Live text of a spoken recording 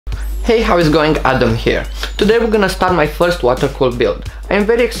Hey, how is going? Adam here. Today we're gonna start my first water cool build. I am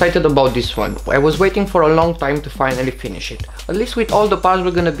very excited about this one. I was waiting for a long time to finally finish it. At least with all the parts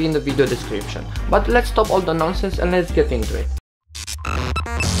we're gonna be in the video description. But let's stop all the nonsense and let's get into it.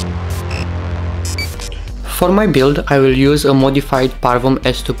 For my build I will use a modified Parvum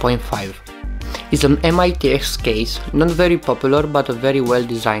S2.5. It's an MITx case, not very popular but a very well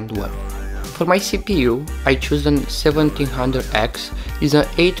designed one. For my CPU, I choose an 1700X. It's an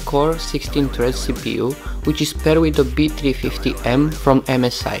 8-core 16-thread CPU, which is paired with a B350M from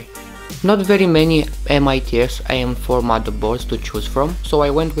MSI. Not very many MITx AM4 motherboards to choose from, so I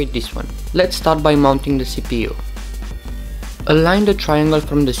went with this one. Let's start by mounting the CPU. Align the triangle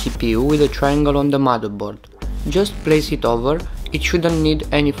from the CPU with a triangle on the motherboard. Just place it over, it shouldn't need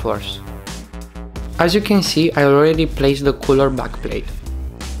any force. As you can see, I already placed the cooler backplate.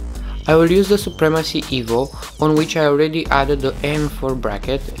 I will use the Supremacy Evo, on which I already added the AM4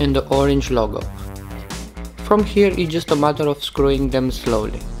 bracket and the orange logo. From here it's just a matter of screwing them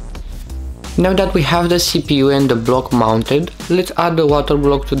slowly. Now that we have the CPU and the block mounted, let's add the water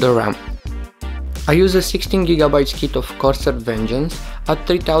block to the RAM. I use a 16GB kit of Corsair Vengeance at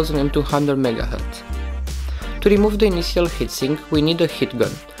 3200 MHz. To remove the initial heatsink, we need a heat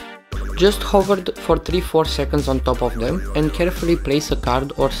gun. Just hover for 3-4 seconds on top of them and carefully place a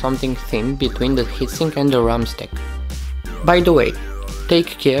card or something thin between the heatsink and the RAM stack. By the way, take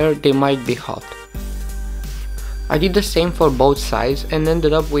care, they might be hot. I did the same for both sides and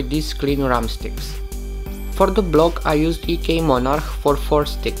ended up with these clean RAM sticks. For the block I used EK Monarch for 4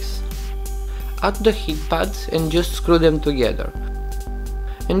 sticks. Add the heat pads and just screw them together.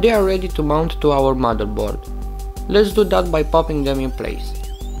 And they are ready to mount to our motherboard. Let's do that by popping them in place.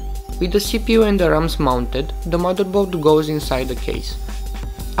 With the CPU and the RAMs mounted, the motherboard goes inside the case.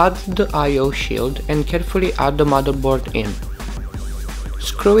 Add the I/O shield and carefully add the motherboard in.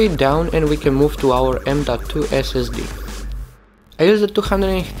 Screw it down and we can move to our M.2 SSD. I use the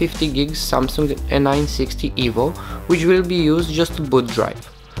 250GB Samsung N960 Evo, which will be used just to boot drive.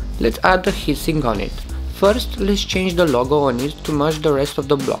 Let's add the heatsink on it. First, let's change the logo on it to match the rest of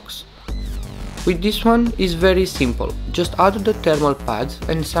the blocks. With this one is very simple, just add the thermal pads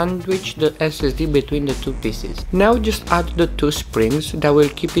and sandwich the SSD between the two pieces. Now just add the 2 springs that will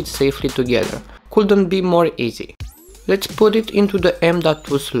keep it safely together. Couldn't be more easy. Let's put it into the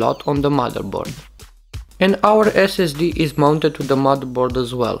M.2 slot on the motherboard. And our SSD is mounted to the motherboard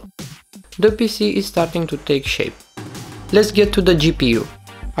as well. The PC is starting to take shape. Let's get to the GPU.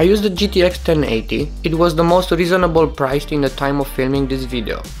 I used the GTX 1080, it was the most reasonable priced in the time of filming this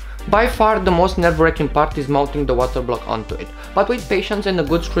video. By far the most nerve-wracking part is mounting the water block onto it, but with patience and a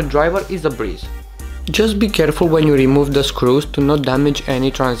good screwdriver is a breeze. Just be careful when you remove the screws to not damage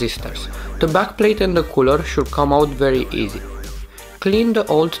any transistors. The backplate and the cooler should come out very easy. Clean the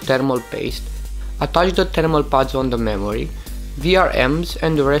old thermal paste, attach the thermal pads on the memory, VRMs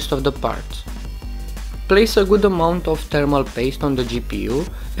and the rest of the parts. Place a good amount of thermal paste on the GPU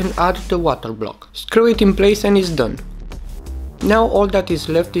and add the water block. Screw it in place and it's done. Now all that is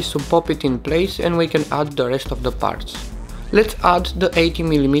left is to pop it in place and we can add the rest of the parts. Let's add the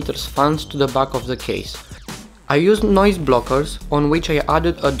 80mm fans to the back of the case. I used noise blockers, on which I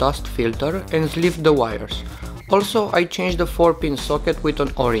added a dust filter and sleeved the wires. Also I changed the 4-pin socket with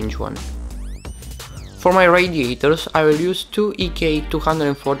an orange one. For my radiators I will use 2 EK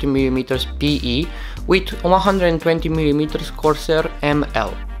 240mm PE with 120mm Corsair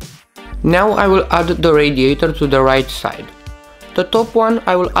ML. Now I will add the radiator to the right side. The top one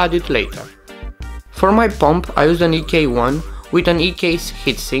I will add it later. For my pump I used an EK1 with an EK's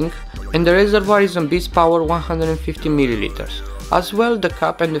heatsink and the reservoir is a Bitspower 150ml, as well the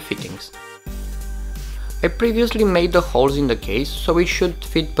cap and the fittings. I previously made the holes in the case so it should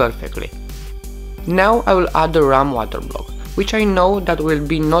fit perfectly. Now I will add the RAM water block, which I know that will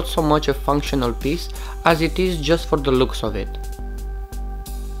be not so much a functional piece as it is just for the looks of it.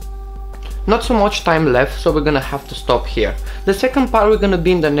 Not so much time left, so we're gonna have to stop here. The second part we're gonna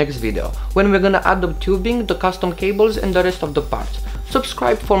be in the next video, when we're gonna add the tubing, the custom cables and the rest of the parts.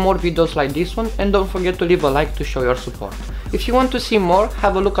 Subscribe for more videos like this one and don't forget to leave a like to show your support. If you want to see more,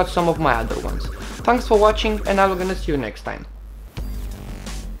 have a look at some of my other ones. Thanks for watching and I'm gonna see you next time.